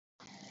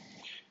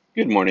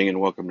Good morning and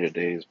welcome to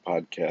today's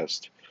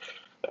podcast.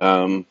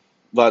 Um,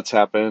 Lots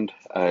happened.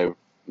 I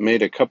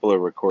made a couple of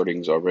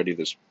recordings already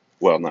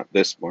well, not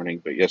this morning,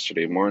 but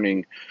yesterday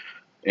morning,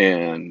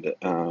 and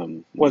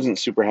wasn't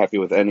super happy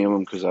with any of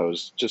them because I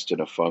was just in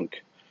a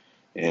funk,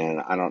 and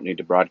I don't need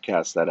to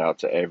broadcast that out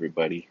to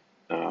everybody,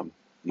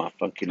 my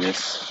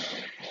funkiness.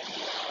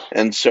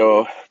 And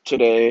so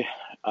today,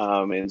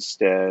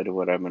 instead,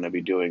 what I'm going to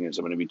be doing is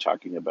I'm going to be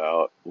talking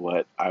about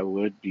what I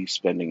would be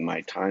spending my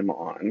time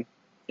on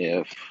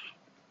if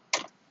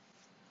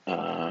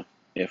uh,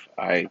 if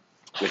I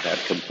would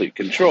have complete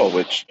control,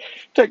 which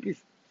tech,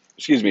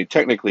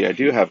 technically I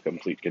do have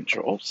complete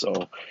control.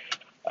 So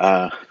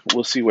uh,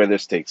 we'll see where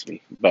this takes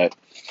me. But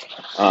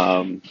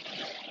um,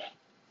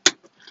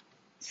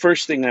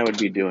 first thing I would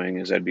be doing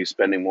is I'd be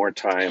spending more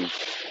time.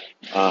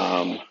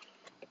 Um,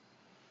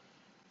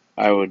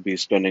 I would be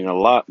spending a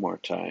lot more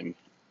time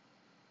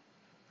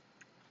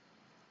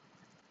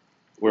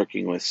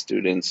working with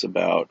students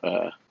about.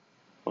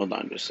 Hold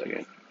on just a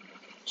second.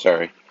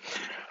 Sorry.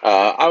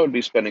 I would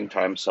be spending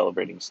time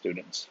celebrating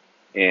students.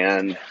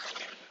 And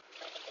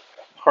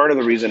part of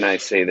the reason I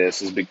say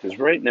this is because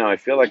right now I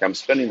feel like I'm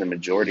spending the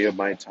majority of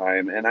my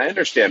time, and I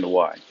understand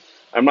why.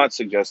 I'm not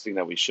suggesting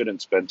that we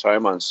shouldn't spend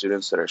time on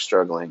students that are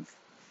struggling.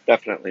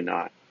 Definitely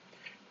not.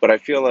 But I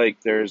feel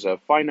like there's a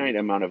finite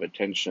amount of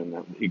attention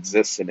that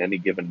exists in any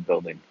given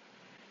building.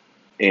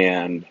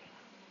 And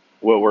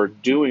what we're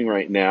doing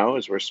right now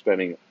is we're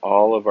spending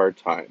all of our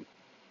time,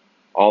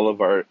 all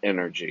of our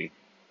energy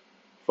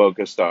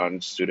focused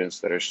on students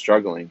that are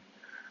struggling.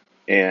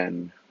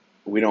 And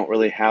we don't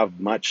really have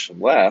much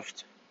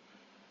left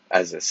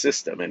as a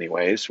system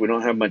anyways, we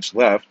don't have much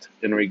left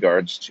in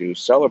regards to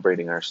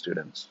celebrating our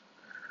students.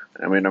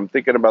 I mean, I'm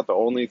thinking about the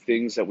only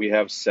things that we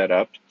have set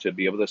up to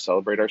be able to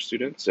celebrate our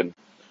students, and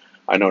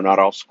I know not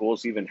all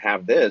schools even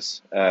have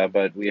this,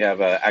 but we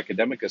have an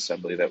academic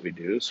assembly that we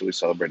do, so we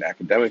celebrate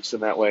academics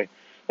in that way,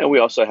 and we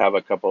also have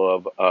a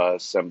couple of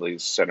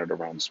assemblies centered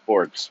around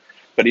sports.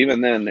 But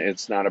even then,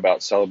 it's not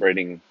about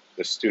celebrating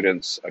the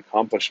students'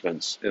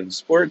 accomplishments in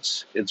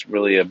sports. It's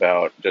really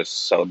about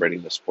just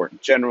celebrating the sport in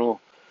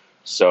general.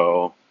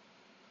 So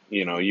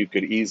you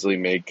could easily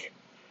make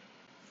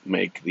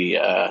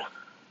the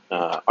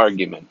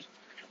argument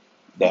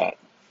that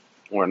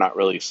we're not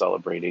really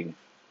celebrating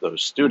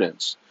those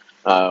students.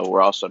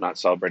 We're also not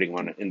celebrating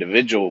on an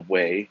individual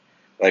way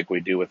like we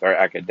do with our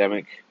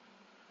academic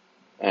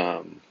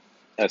um,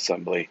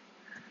 assembly,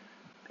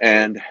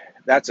 and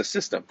that's a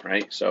system,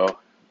 right? So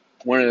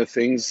one of the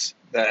things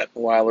that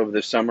while over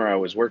the summer I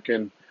was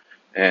working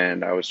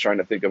and I was trying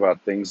to think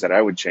about things that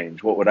I would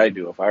change. What would I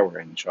do if I were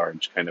in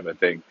charge, kind of a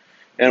thing.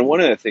 And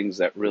one of the things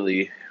that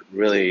really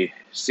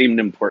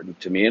seemed important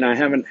to me, and I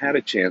haven't had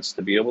a chance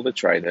to be able to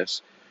try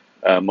this,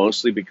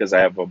 mostly because I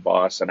have a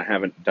boss and I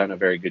haven't done a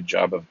very good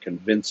job of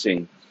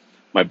convincing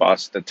my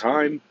boss at the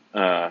time.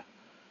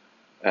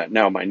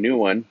 Now, my new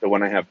one, the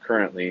one I have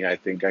currently, I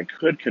think I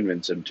could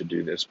convince him to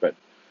do this, but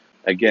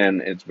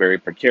again, it's very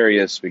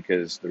precarious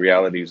because the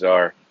realities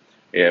are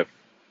if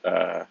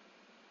uh,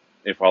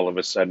 if all of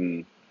a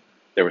sudden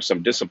there were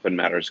some discipline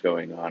matters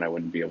going on, I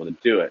wouldn't be able to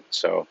do it.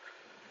 So,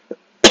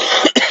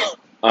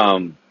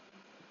 um,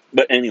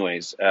 but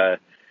anyways,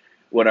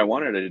 what I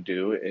wanted to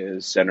do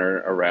is center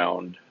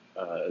around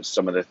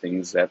some of the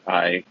things that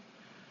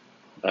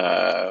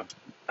uh,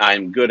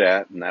 I'm good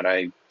at and that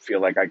I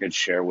feel like I could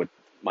share with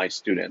my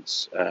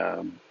students.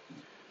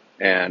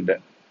 And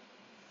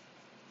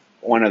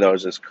one of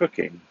those is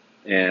cooking.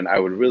 And I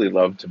would really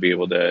love to be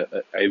able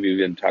to. I've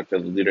even talked to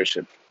the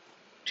leadership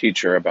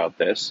teacher about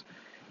this,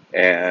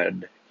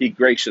 and he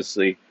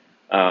graciously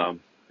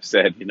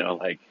said,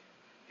 like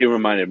he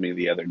reminded me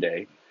the other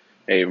day,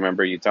 hey,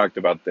 remember you talked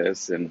about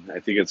this, and I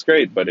think it's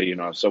great, but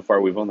so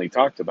far we've only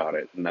talked about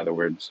it. In other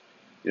words,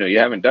 you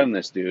haven't done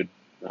this, dude.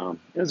 It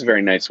was a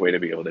very nice way to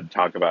be able to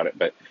talk about it,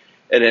 but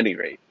at any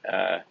rate,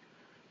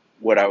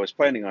 what I was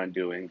planning on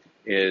doing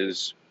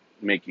is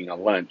making a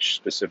lunch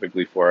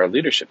specifically for our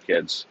leadership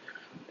kids.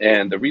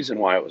 And the reason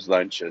why it was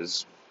lunch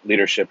is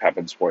leadership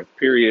happens fourth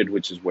period,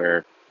 which is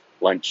where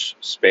lunch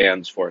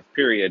spans fourth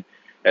period.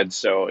 And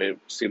so it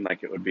seemed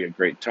like it would be a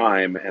great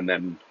time. And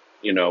then,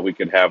 we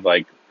could have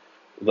like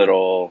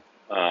little,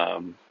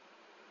 um,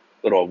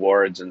 little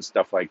awards and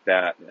stuff like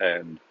that,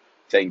 and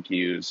thank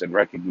yous and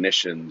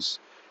recognitions,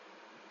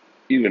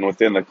 even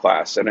within the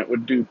class. And it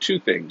would do two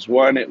things.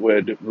 One, it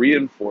would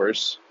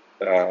reinforce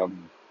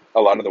um, a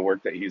lot of the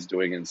work that he's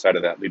doing inside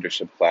of that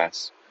leadership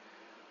class.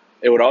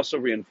 It would also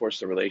reinforce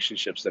the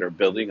relationships that are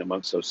building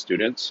amongst those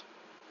students,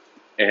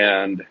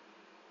 and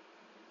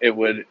it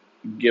would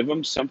give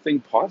them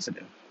something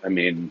positive. I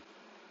mean,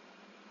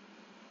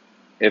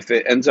 if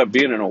it ends up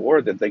being an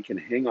award that they can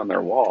hang on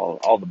their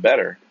wall, all the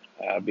better,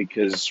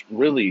 because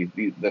really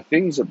the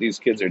things that these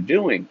kids are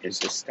doing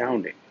is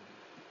astounding,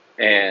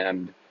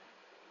 and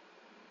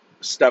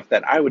stuff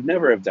that I would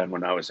never have done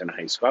when I was in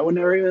high school. I would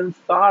never even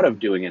thought of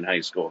doing in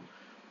high school.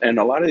 And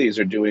a lot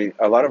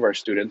of our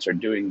students are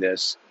doing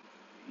this,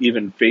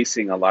 even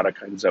facing a lot of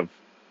kinds of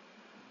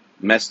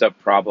messed up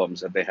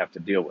problems that they have to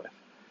deal with,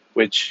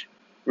 which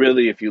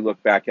really, if you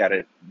look back at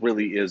it,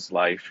 really is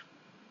life.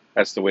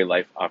 That's the way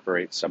life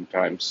operates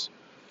sometimes.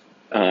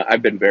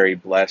 I've been very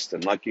blessed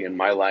and lucky in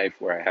my life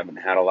where I haven't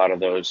had a lot of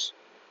those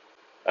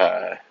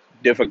uh,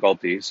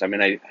 difficulties. I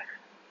mean,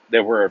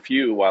 there were a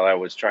few while I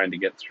was trying to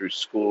get through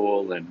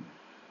school and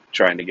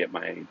trying to get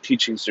my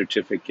teaching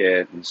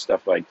certificate and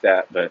stuff like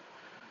that. But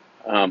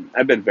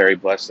I've been very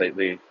blessed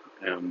lately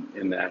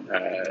in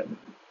that,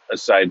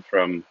 aside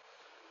from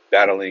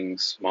battling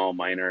small,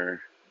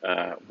 minor,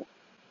 uh,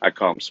 I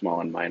call them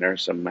small and minor,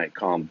 some might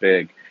call them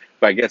big.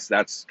 But I guess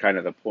that's kind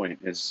of the point,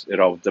 is it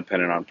all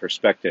dependent on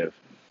perspective.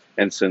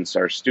 And since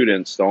our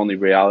students, the only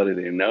reality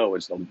they know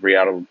is the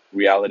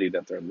reality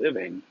that they're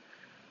living,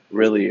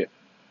 really,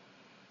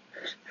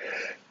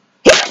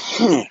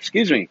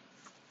 excuse me,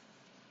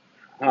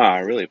 I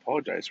really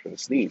apologize for the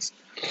sneeze.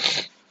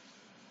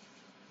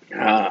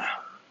 Uh,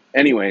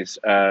 anyways,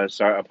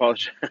 sorry,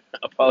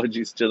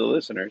 apologies to the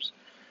listeners.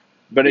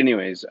 But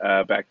anyways,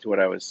 back to what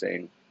I was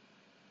saying.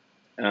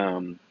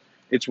 Um,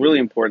 it's really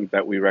important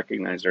that we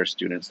recognize our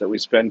students, that we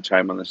spend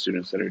time on the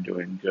students that are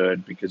doing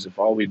good, because if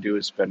all we do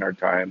is spend our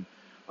time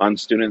on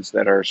students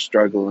that are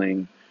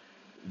struggling,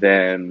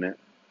 then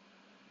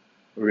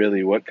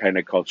really, what kind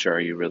of culture are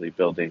you really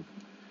building?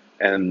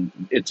 And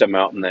it's a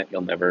mountain that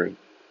you'll never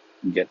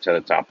get to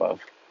the top of.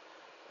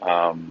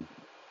 Um,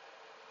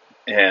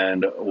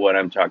 and what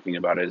I'm talking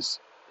about is,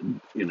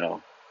 you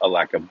know, a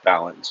lack of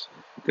balance.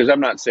 Because I'm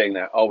not saying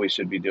that all we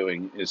should be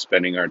doing is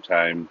spending our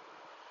time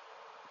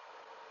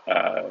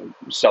uh,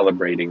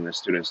 celebrating the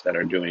students that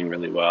are doing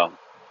really well.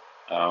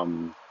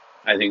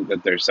 I think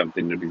that there's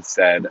something to be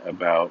said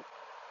about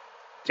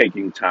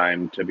taking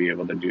time to be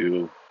able to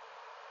do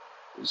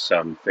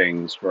some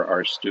things for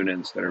our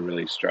students that are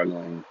really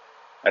struggling.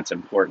 That's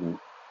important.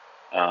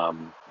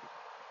 Um,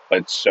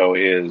 but so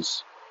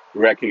is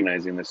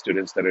recognizing the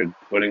students that are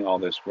putting all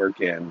this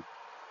work in,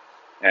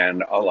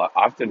 and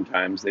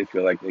oftentimes they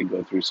feel like they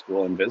go through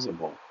school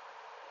invisible.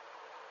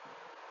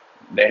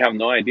 They have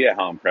no idea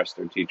how impressed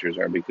their teachers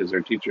are because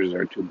their teachers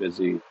are too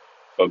busy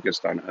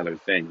focused on other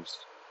things.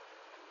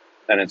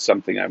 And it's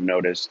something I've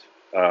noticed,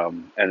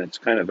 and it's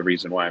kind of the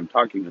reason why I'm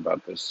talking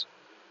about this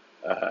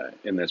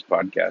in this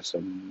podcast,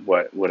 of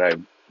what would I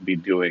be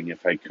doing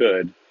if I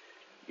could,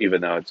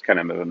 even though it's kind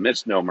of a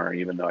misnomer,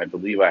 even though I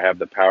believe I have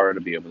the power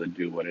to be able to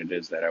do what it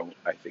is that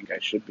I think I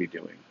should be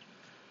doing.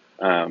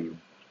 Um,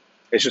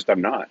 it's just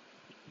I'm not.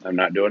 I'm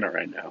not doing it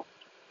right now.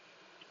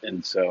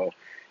 And so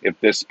if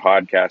this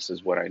podcast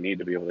is what I need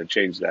to be able to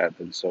change that,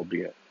 then so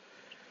be it.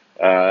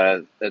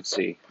 Let's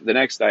see. The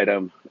next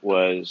item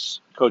was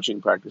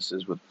coaching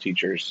practices with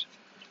teachers.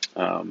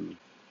 Um,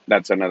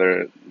 that's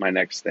my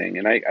next thing.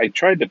 And I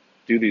tried to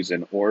do these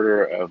in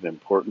order of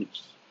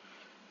importance.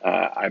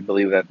 I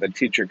believe that the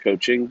teacher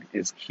coaching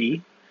is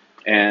key.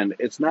 And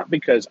it's not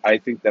because I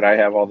think that I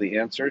have all the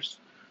answers.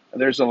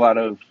 There's a lot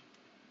of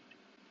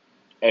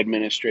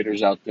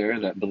administrators out there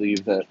that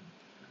believe that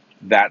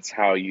that's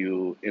how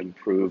you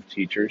improve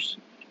teachers,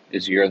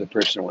 is you're the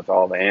person with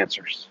all the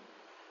answers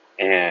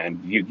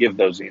and you give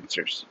those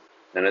answers.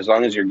 And as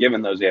long as you're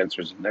giving those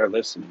answers and they're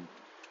listening,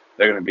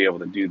 they're going to be able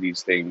to do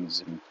these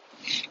things. And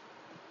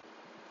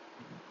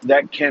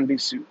that can be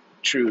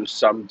true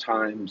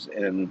sometimes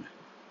and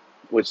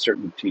with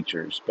certain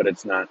teachers, but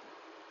it's not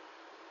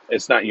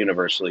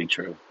universally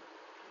true.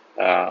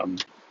 Um,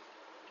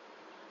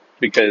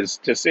 because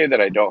to say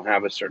that I don't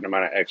have a certain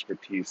amount of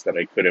expertise that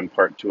I could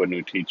impart to a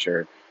new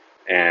teacher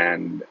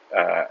and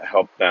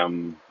help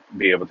them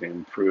be able to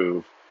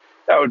improve,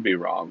 that would be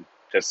wrong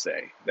to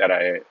say that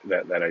I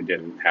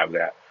didn't have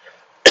that,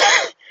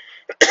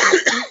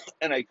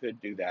 and I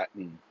could do that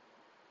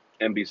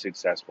and be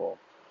successful.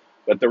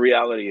 But the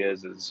reality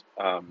is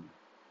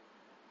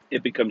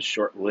it becomes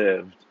short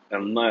lived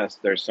unless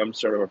there's some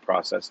sort of a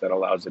process that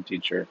allows a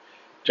teacher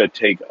to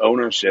take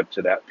ownership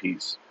to that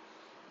piece.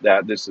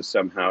 That this is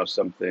somehow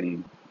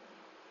something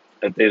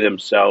that they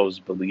themselves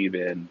believe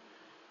in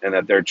and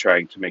that they're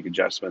trying to make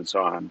adjustments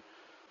on.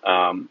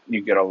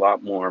 You get a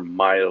lot more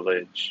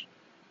mileage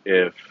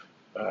if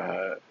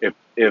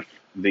if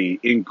the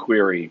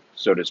inquiry,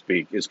 so to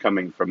speak, is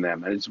coming from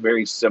them, and it's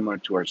very similar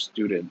to our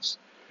students.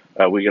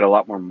 We get a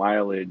lot more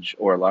mileage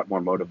or a lot more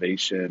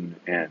motivation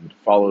and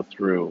follow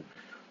through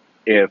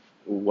if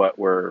what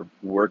we're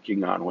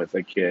working on with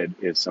a kid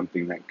is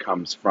something that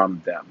comes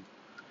from them.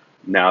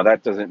 Now,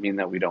 that doesn't mean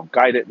that we don't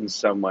guide it in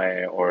some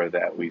way or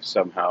that we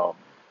somehow,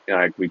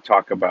 like we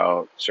talk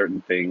about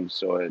certain things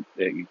so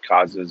it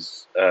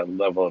causes a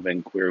level of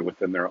inquiry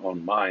within their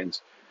own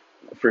minds.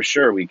 For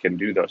sure, we can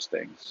do those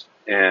things.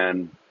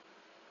 And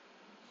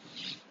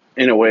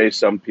in a way,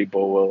 some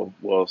people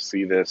will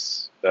see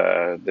this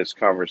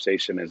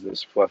conversation as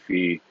this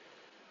fluffy,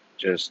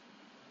 just,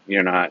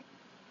 you're not,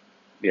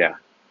 yeah,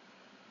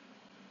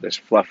 this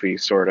fluffy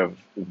sort of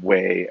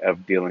way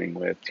of dealing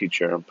with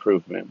teacher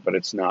improvement, but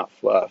it's not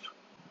fluff.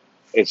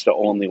 It's the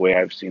only way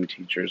I've seen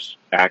teachers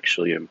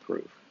actually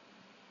improve.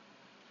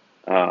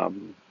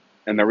 Um,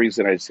 and the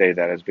reason I say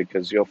that is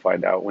because you'll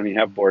find out when you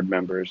have board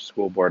members,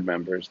 school board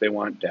members, they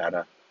want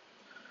data.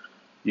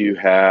 You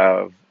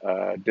have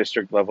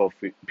district level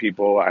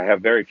people. I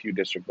have very few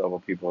district level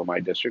people in my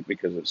district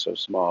because it's so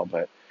small,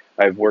 but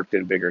I've worked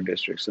in bigger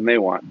districts and they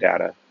want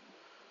data,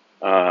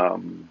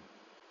 um,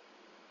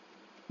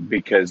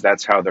 because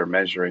that's how they're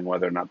measuring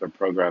whether or not the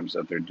programs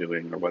that they're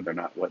doing or whether or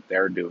not what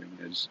they're doing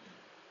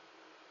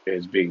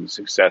is being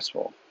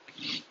successful.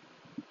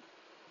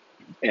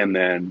 And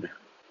then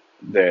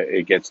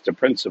it gets to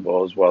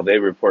principals. Well, they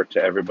report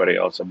to everybody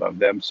else above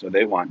them, so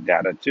they want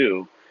data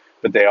too,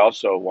 but they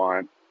also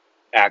want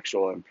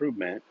actual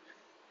improvement.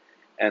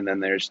 And then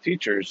there's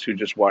teachers who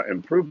just want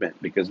improvement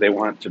because they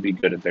want to be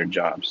good at their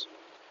jobs.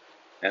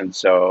 And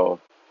so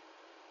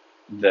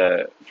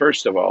the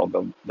first of all,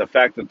 the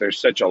fact that there's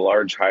such a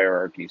large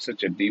hierarchy,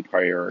 such a deep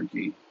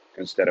hierarchy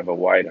instead of a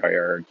wide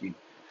hierarchy,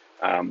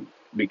 um,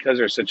 because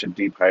there's such a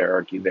deep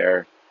hierarchy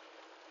there,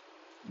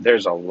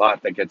 there's a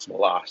lot that gets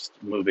lost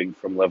moving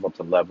from level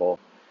to level,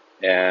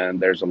 and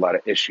there's a lot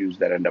of issues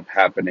that end up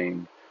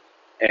happening.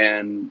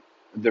 And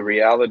the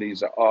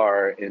realities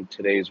are, in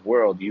today's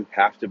world, you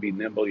have to be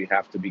nimble, you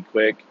have to be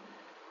quick.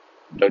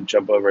 Don't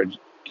jump over a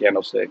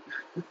candlestick.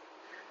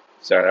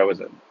 Sorry,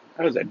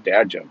 that was a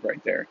dad joke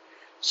right there.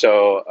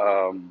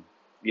 So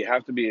you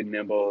have to be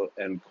nimble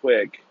and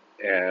quick,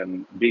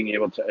 and being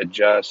able to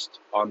adjust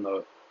on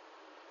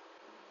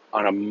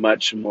a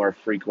much more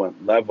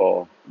frequent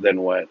level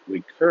than what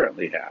we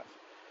currently have.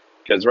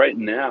 Because right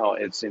now,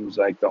 it seems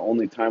like the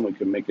only time we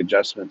can make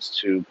adjustments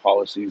to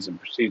policies and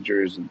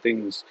procedures and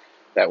things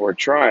that we're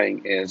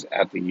trying is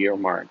at the year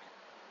mark.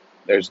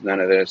 There's none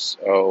of this,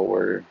 oh,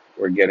 we're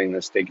getting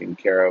this taken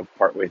care of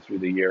partway through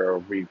the year,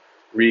 or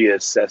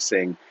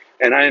reassessing.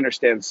 And I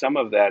understand some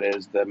of that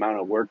is the amount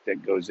of work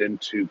that goes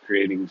into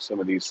creating some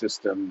of these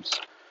systems,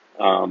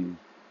 um,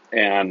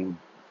 and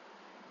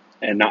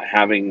not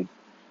having.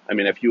 I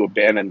mean, if you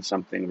abandon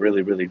something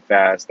really, really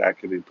fast, that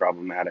could be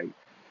problematic.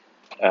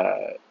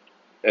 Uh,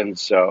 and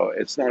so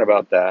it's not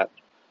about that.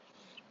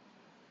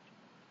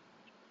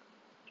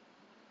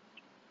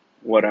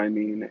 What I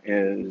mean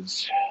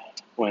is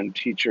when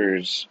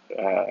teachers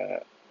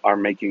are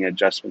making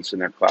adjustments in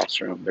their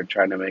classroom, they're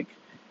trying to make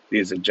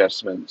these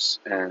adjustments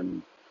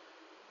and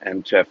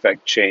to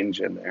affect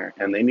change in there,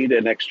 and they need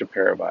an extra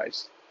pair of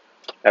eyes.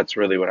 That's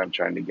really what I'm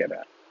trying to get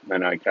at. I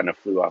know I kind of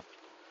flew off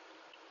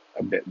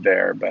a bit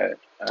there, but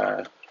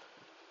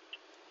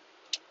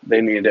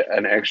they need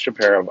an extra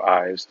pair of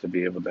eyes to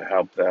be able to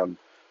help them,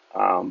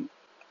 um,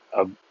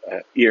 of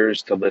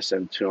ears to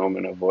listen to them,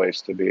 and a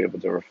voice to be able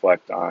to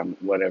reflect on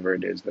whatever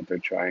it is that they're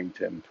trying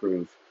to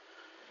improve.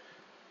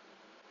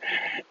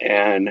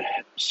 And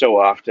so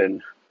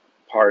often,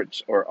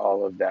 parts or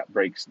all of that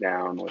breaks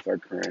down with our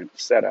current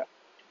setup.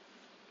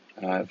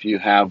 If you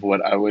have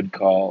what I would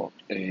call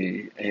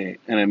an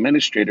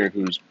administrator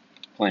who's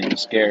playing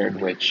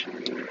scared, which,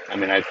 I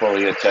mean, I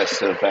fully attest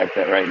to the fact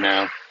that right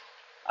now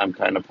I'm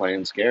kind of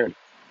playing scared.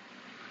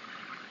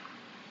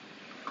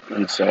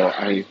 And so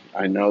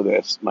I know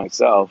this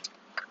myself.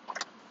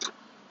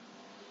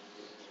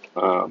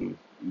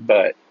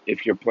 But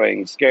if you're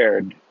playing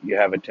scared, you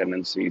have a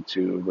tendency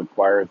to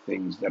require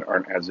things that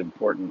aren't as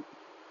important.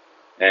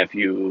 And if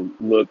you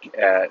look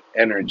at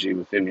energy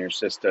within your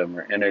system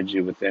or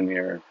energy within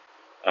your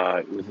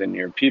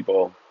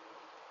people,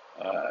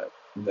 uh,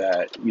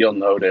 that you'll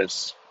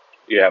notice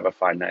you have a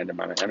finite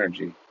amount of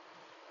energy.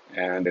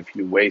 And if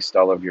you waste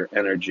all of your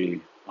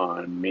energy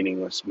on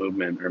meaningless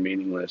movement or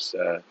meaningless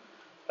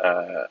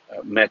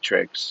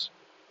metrics,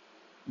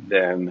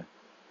 then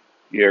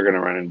you're going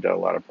to run into a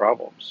lot of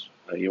problems.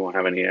 You won't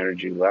have any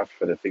energy left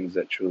for the things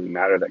that truly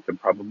matter that could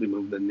probably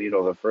move the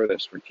needle the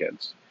furthest for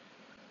kids.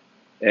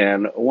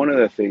 And one of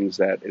the things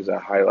that is a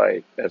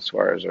highlight as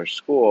far as our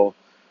school,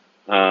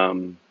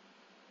 um,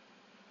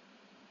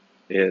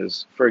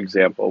 is, for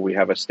example, we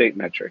have a state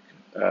metric,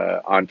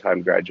 on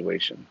time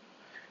graduation.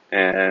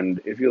 And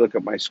if you look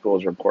at my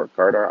school's report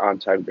card, our on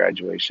time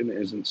graduation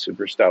isn't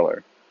super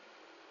stellar.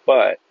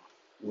 But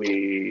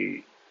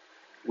we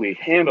we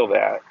handle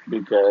that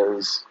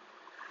because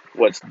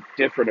what's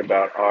different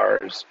about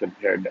ours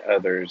compared to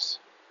others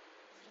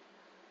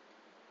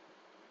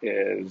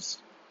is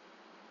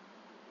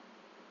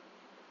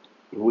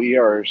we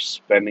are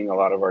spending a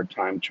lot of our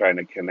time trying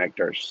to connect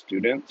our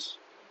students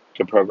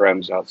to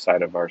programs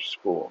outside of our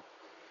school,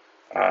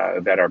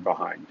 that are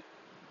behind.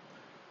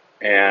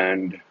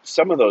 And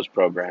some of those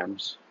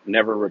programs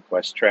never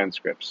request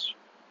transcripts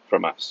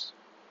from us,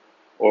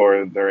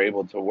 or they're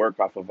able to work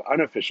off of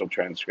unofficial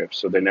transcripts,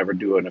 so they never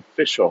do an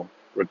official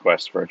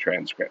request for a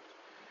transcript.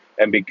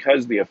 And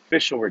because the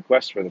official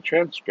request for the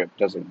transcript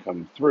doesn't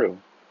come through,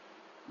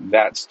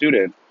 that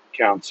student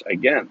counts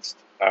against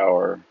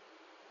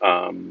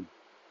um,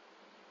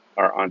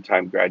 our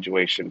on-time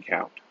graduation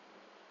count.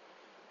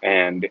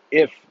 And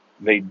if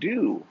they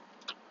do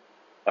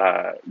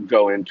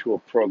go into a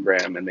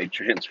program and they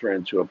transfer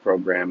into a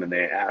program and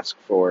they ask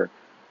for,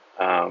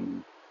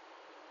 um,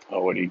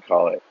 oh, what do you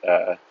call it?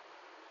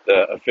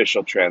 The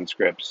official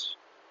transcripts,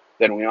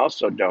 then we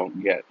also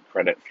don't get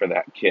credit for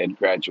that kid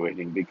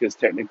graduating because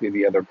technically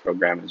the other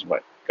program is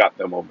what got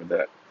them over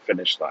the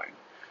finish line.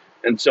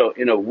 And so,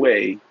 in a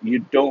way, you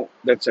don't,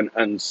 that's an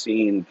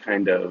unseen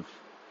kind of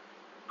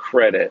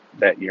credit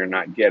that you're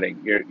not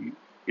getting.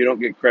 You don't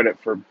get credit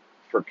for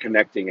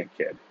connecting a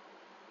kid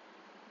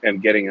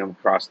and getting them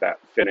across that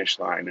finish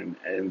line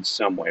in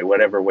some way,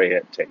 whatever way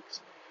it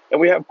takes. And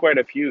we have quite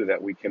a few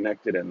that we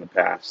connected in the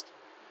past.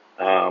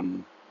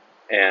 Um,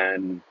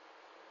 and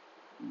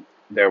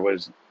there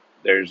was,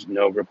 there's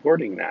no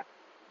reporting that.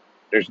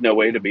 There's no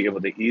way to be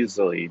able to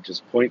easily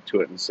just point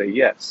to it and say,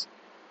 yes,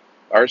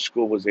 our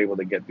school was able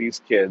to get these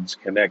kids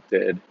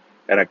connected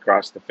and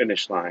across the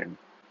finish line.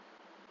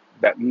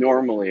 That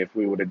normally, if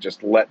we would have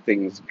just let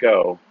things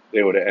go,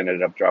 they would have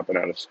ended up dropping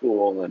out of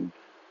school, and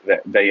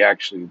that they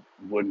actually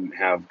wouldn't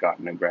have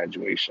gotten a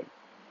graduation.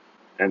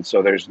 And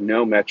so there's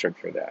no metric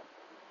for that.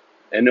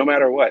 And no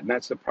matter what, and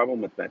that's the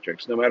problem with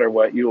metrics, no matter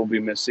what, you will be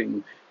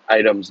missing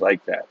items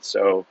like that.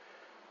 So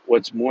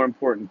what's more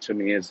important to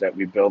me is that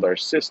we build our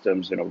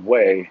systems in a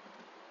way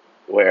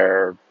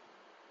where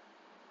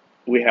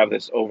we have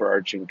this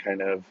overarching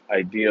kind of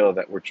ideal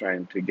that we're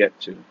trying to get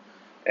to.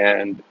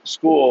 And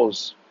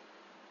schools,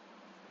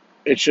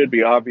 it should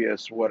be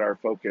obvious what our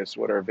focus,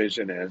 what our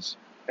vision is,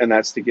 and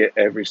that's to get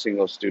every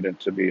single student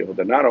to be able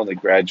to not only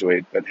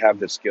graduate but have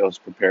the skills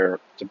prepare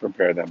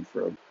them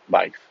for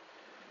life.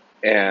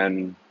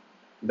 And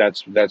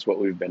that's what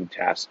we've been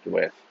tasked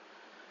with.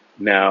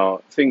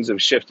 Now, things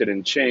have shifted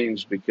and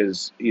changed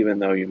because even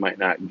though you might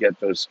not get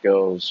those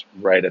skills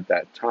right at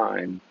that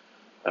time,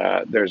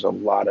 there's a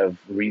lot of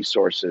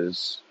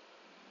resources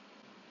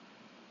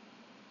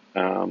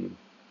um,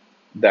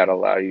 that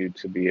allow you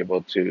to be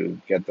able to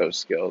get those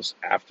skills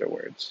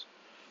afterwards.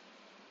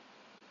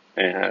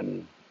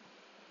 And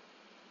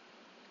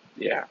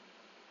yeah,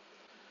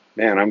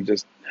 man, I'm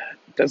just,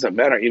 it doesn't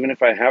matter. Even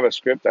if I have a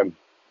script, I'm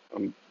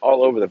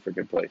all over the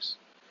freaking place.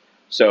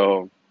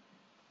 So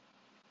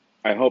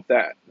I hope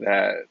that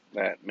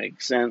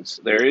makes sense.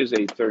 There is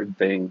a third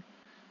thing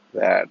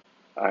that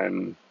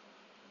I'm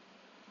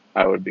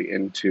I would be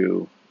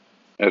into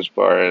as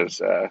far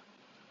as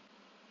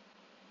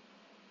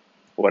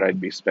what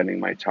I'd be spending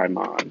my time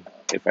on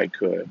if I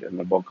could, and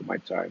the bulk of my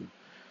time.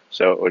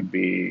 So it would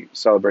be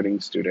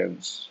celebrating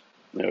students.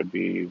 It would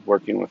be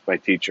working with my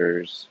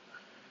teachers,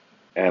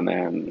 and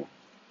then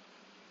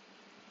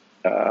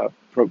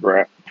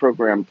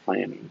program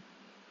planning.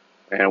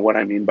 And what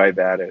I mean by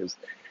that is,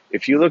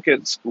 if you look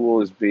at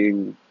school as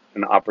being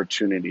an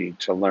opportunity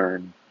to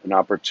learn, an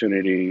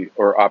opportunity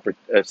or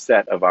a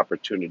set of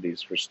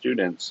opportunities for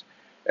students,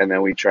 and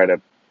then we try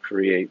to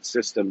create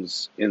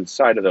systems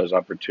inside of those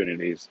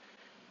opportunities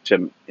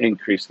to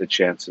increase the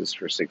chances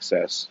for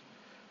success.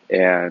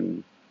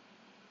 And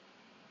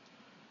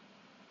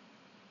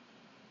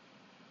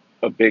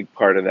a big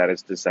part of that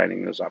is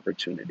designing those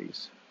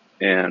opportunities.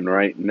 And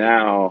right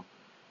now,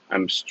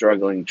 I'm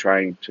struggling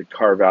trying to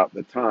carve out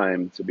the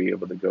time to be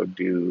able to go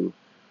do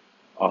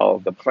all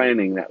of the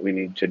planning that we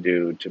need to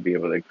do to be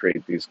able to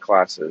create these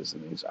classes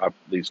and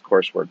these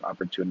coursework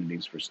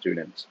opportunities for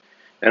students.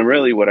 And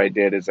really, what I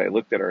did is I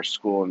looked at our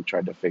school and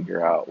tried to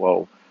figure out,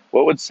 well,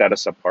 what would set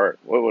us apart?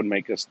 What would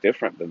make us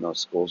different than those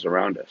schools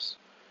around us?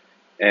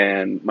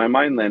 And my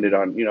mind landed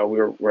on,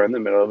 we're in the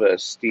middle of a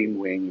STEAM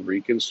wing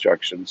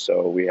reconstruction,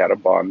 so we had a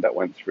bond that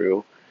went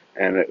through,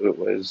 and it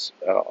was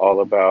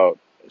all about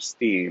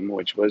STEAM,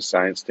 which was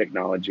science,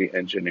 technology,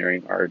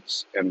 engineering,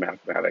 arts, and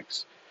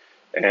mathematics.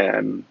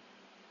 And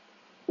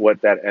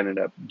what that ended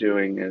up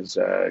doing is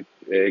it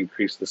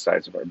increased the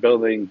size of our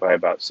building by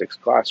about 6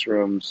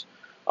 classrooms.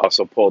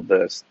 Also pulled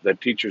the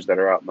teachers that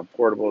are out in the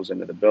portables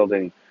into the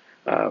building.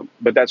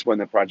 But that's when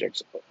the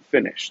project's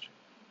finished.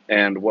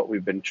 And what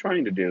we've been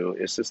trying to do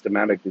is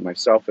systematically,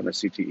 myself and the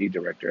CTE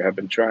director have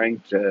been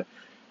trying to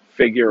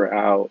figure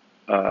out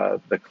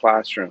the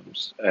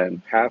classrooms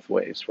and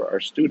pathways for our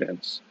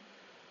students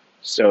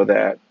so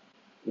that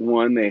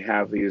one, they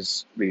have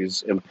these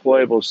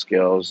employable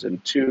skills,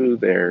 and two,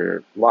 there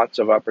are lots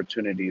of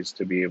opportunities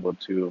to be able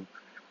to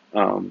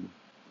um,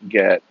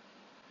 get.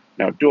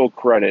 Now, dual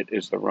credit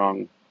is the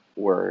wrong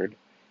word.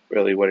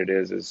 Really, what it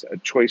is a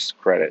choice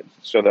credit.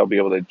 So they'll be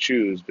able to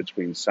choose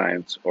between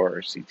science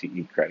or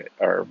CTE credit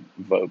or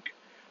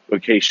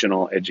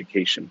vocational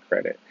education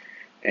credit,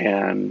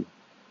 and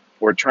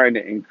we're trying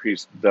to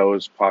increase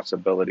those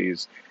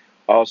possibilities.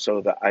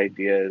 Also, the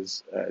idea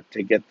is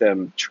to get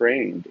them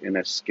trained in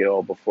a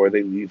skill before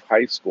they leave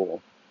high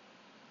school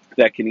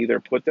that can either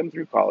put them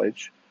through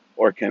college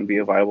or can be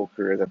a viable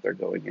career that they're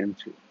going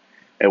into.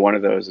 And one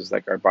of those is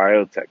like our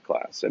biotech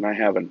class. And I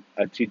have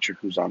a teacher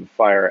who's on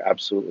fire,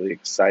 absolutely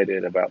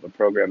excited about the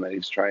program that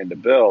he's trying to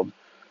build.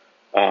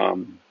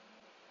 Um,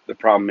 the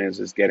problem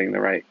is getting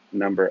the right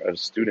number of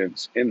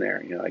students in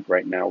there. Like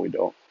right now, we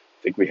don't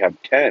think we have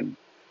 10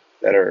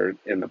 that are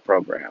in the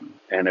program.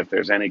 And if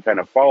there's any kind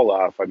of fall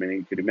off, I mean,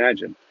 you could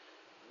imagine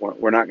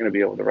we're not going to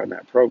be able to run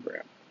that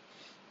program.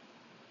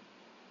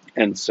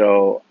 And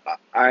so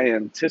I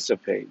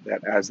anticipate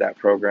that as that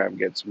program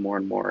gets more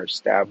and more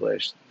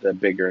established, the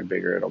bigger and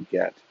bigger it'll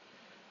get.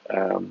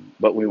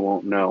 But we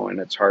won't know, and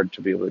it's hard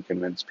to be able to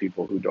convince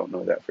people who don't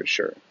know that for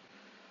sure.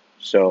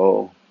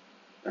 So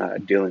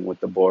dealing with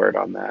the board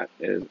on that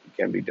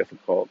can be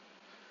difficult,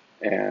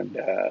 and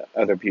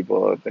other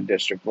people at the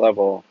district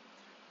level,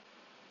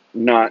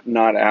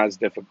 not as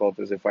difficult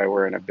as if I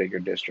were in a bigger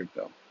district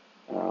though.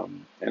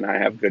 And I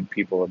have good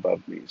people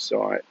above me,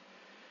 so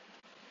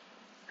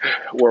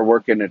we're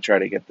working to try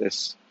to get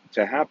this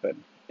to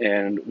happen.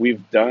 And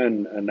we've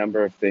done a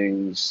number of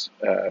things.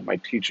 My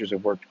teachers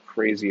have worked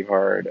crazy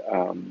hard.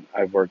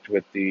 I've worked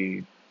with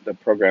the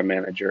program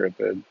manager at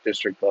the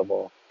district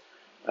level,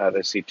 the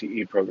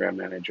CTE program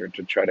manager,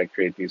 to try to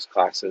create these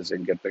classes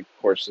and get the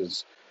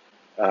courses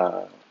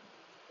uh,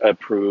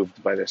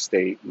 approved by the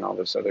state and all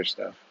this other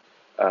stuff.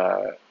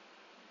 Uh,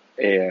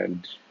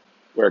 and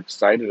we're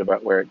excited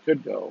about where it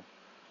could go,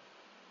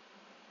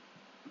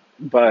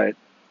 but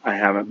I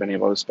haven't been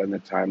able to spend the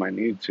time I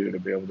need to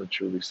be able to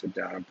truly sit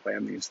down and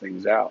plan these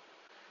things out.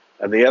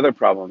 The other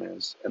problem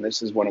is, and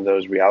this is one of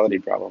those reality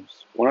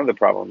problems, one of the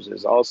problems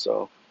is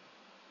also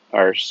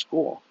our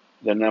school.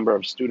 The number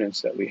of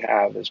students that we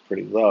have is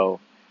pretty low.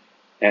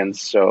 And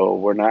so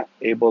we're not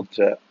able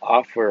to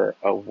offer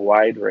a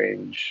wide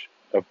range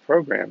of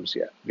programs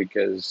yet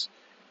because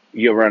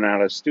you'll run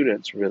out of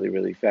students really,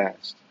 really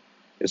fast,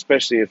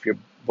 especially if your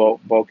bulk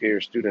of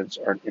your students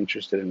aren't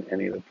interested in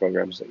any of the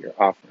programs that you're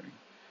offering.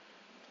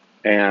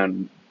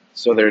 And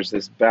so there's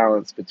this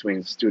balance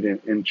between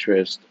student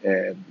interest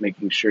and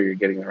making sure you're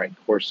getting the right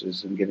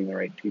courses and getting the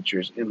right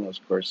teachers in those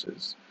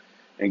courses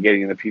and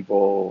getting the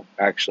people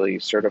actually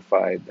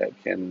certified that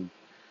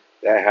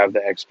have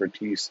the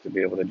expertise to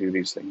be able to do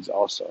these things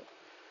also.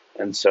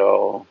 And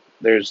so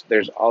there's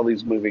all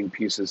these moving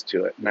pieces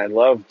to it. And I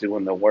love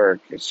doing the work.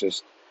 It's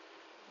just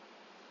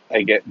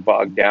I get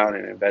bogged down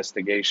in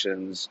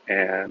investigations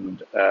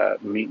and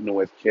meeting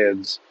with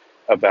kids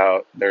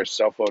about their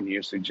cell phone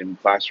usage in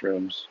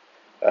classrooms.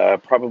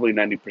 Probably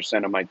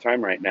 90% of my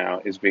time right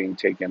now is being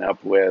taken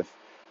up with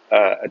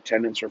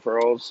attendance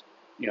referrals,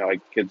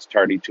 like kids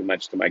tardy too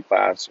much to my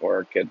class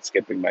or kids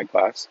skipping my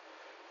class,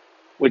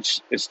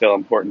 which is still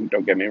important,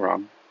 don't get me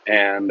wrong.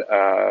 And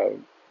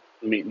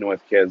meeting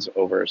with kids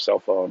over a cell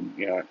phone,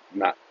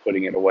 not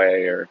putting it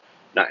away or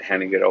not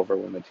handing it over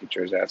when the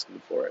teacher is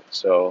asking for it.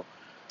 So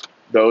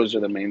those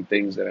are the main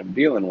things that I'm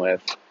dealing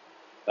with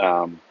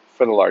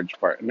for the large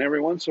part. And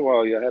every once in a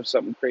while, you'll have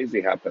something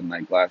crazy happen.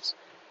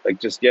 Like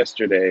just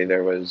yesterday,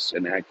 there was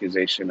an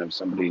accusation of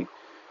somebody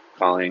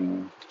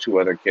calling two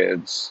other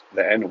kids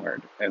the N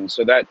word, and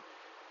so that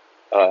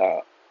uh,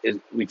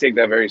 we take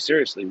that very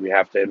seriously. We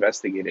have to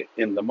investigate it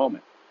in the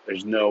moment.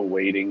 There's no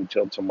waiting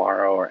till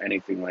tomorrow or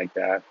anything like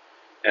that.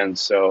 And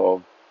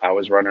so I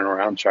was running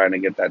around trying to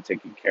get that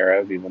taken care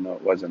of, even though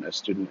it wasn't a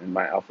student in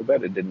my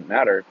alphabet. It didn't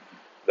matter.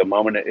 The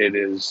moment it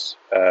is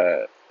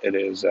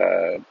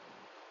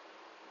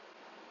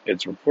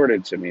it's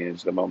reported to me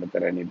is the moment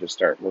that I need to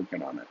start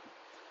working on it.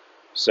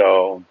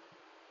 So,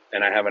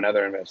 and I have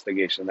another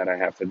investigation that I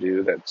have to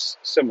do that's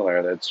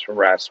similar. That's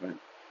harassment,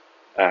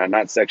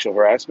 not sexual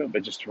harassment,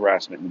 but just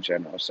harassment in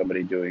general.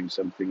 Somebody doing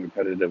something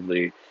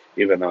repetitively,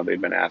 even though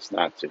they've been asked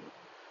not to.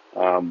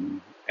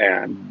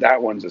 And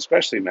that one's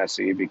especially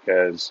messy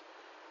because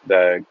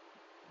the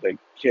the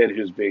kid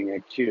who's being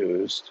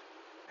accused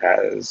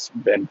has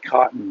been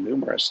caught in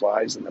numerous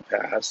lies in the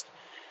past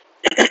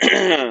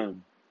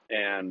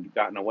and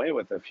gotten away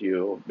with a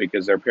few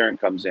because their parent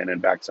comes in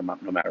and backs them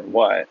up no matter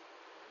what,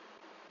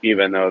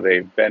 even though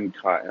they've been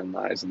caught in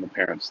lies and the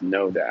parents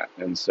know that.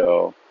 And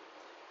so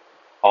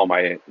all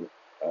my,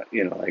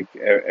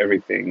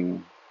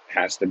 everything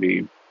has to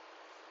be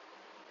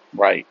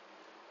right.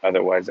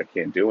 Otherwise, I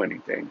can't do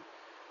anything.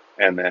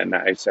 And then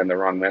I send the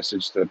wrong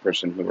message to the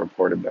person who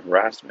reported the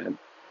harassment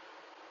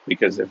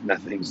because if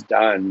nothing's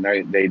done,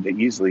 they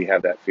easily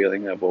have that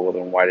feeling of, well,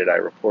 then why did I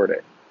report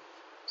it?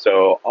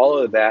 So all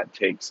of that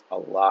takes a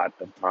lot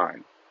of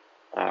time,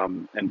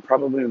 and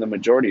probably the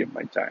majority of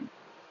my time.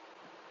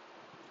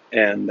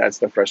 And that's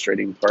the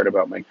frustrating part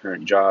about my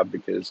current job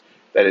because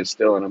that is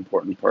still an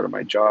important part of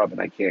my job,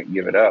 and I can't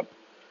give it up.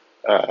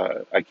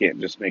 I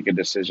can't just make a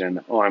decision,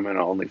 oh, I'm going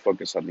to only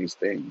focus on these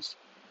things,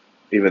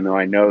 even though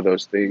I know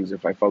those things,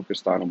 if I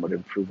focused on them, would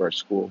improve our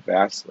school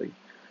vastly.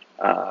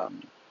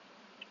 Um,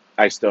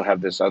 I still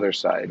have this other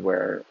side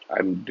where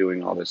I'm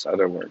doing all this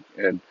other work,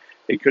 and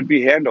it could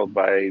be handled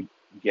by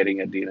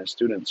getting a dean of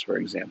students, for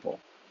example.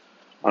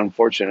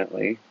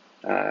 Unfortunately,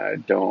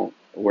 don't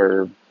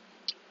we're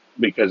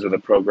because of the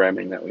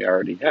programming that we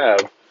already have,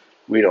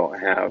 we don't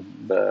have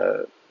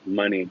the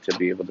money to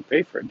be able to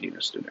pay for a dean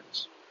of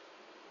students.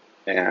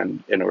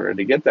 And in order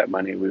to get that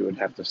money, we would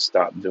have to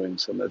stop doing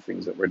some of the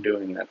things that we're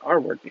doing that are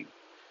working.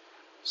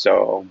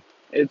 So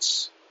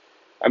it's,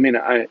 I mean,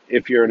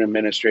 if you're an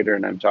administrator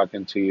and I'm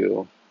talking to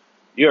you,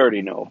 you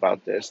already know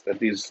about this, that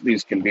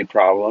these can be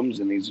problems,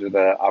 and these are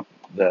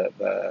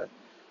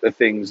the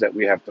things that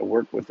we have to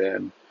work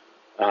within,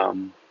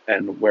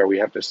 and where we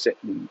have to sit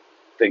and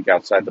think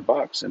outside the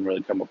box and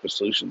really come up with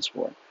solutions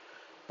for.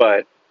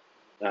 But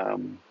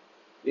um,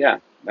 yeah,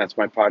 that's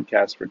my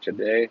podcast for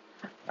today.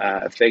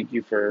 Thank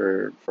you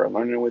for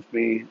learning with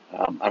me.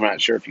 I'm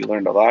not sure if you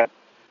learned a lot.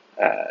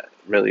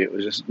 Really, it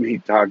was just me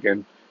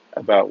talking.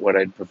 about what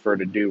I'd prefer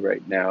to do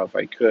right now if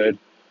I could.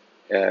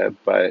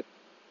 But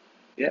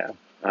yeah,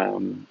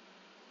 um,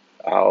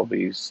 I'll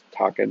be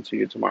talking to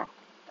you tomorrow.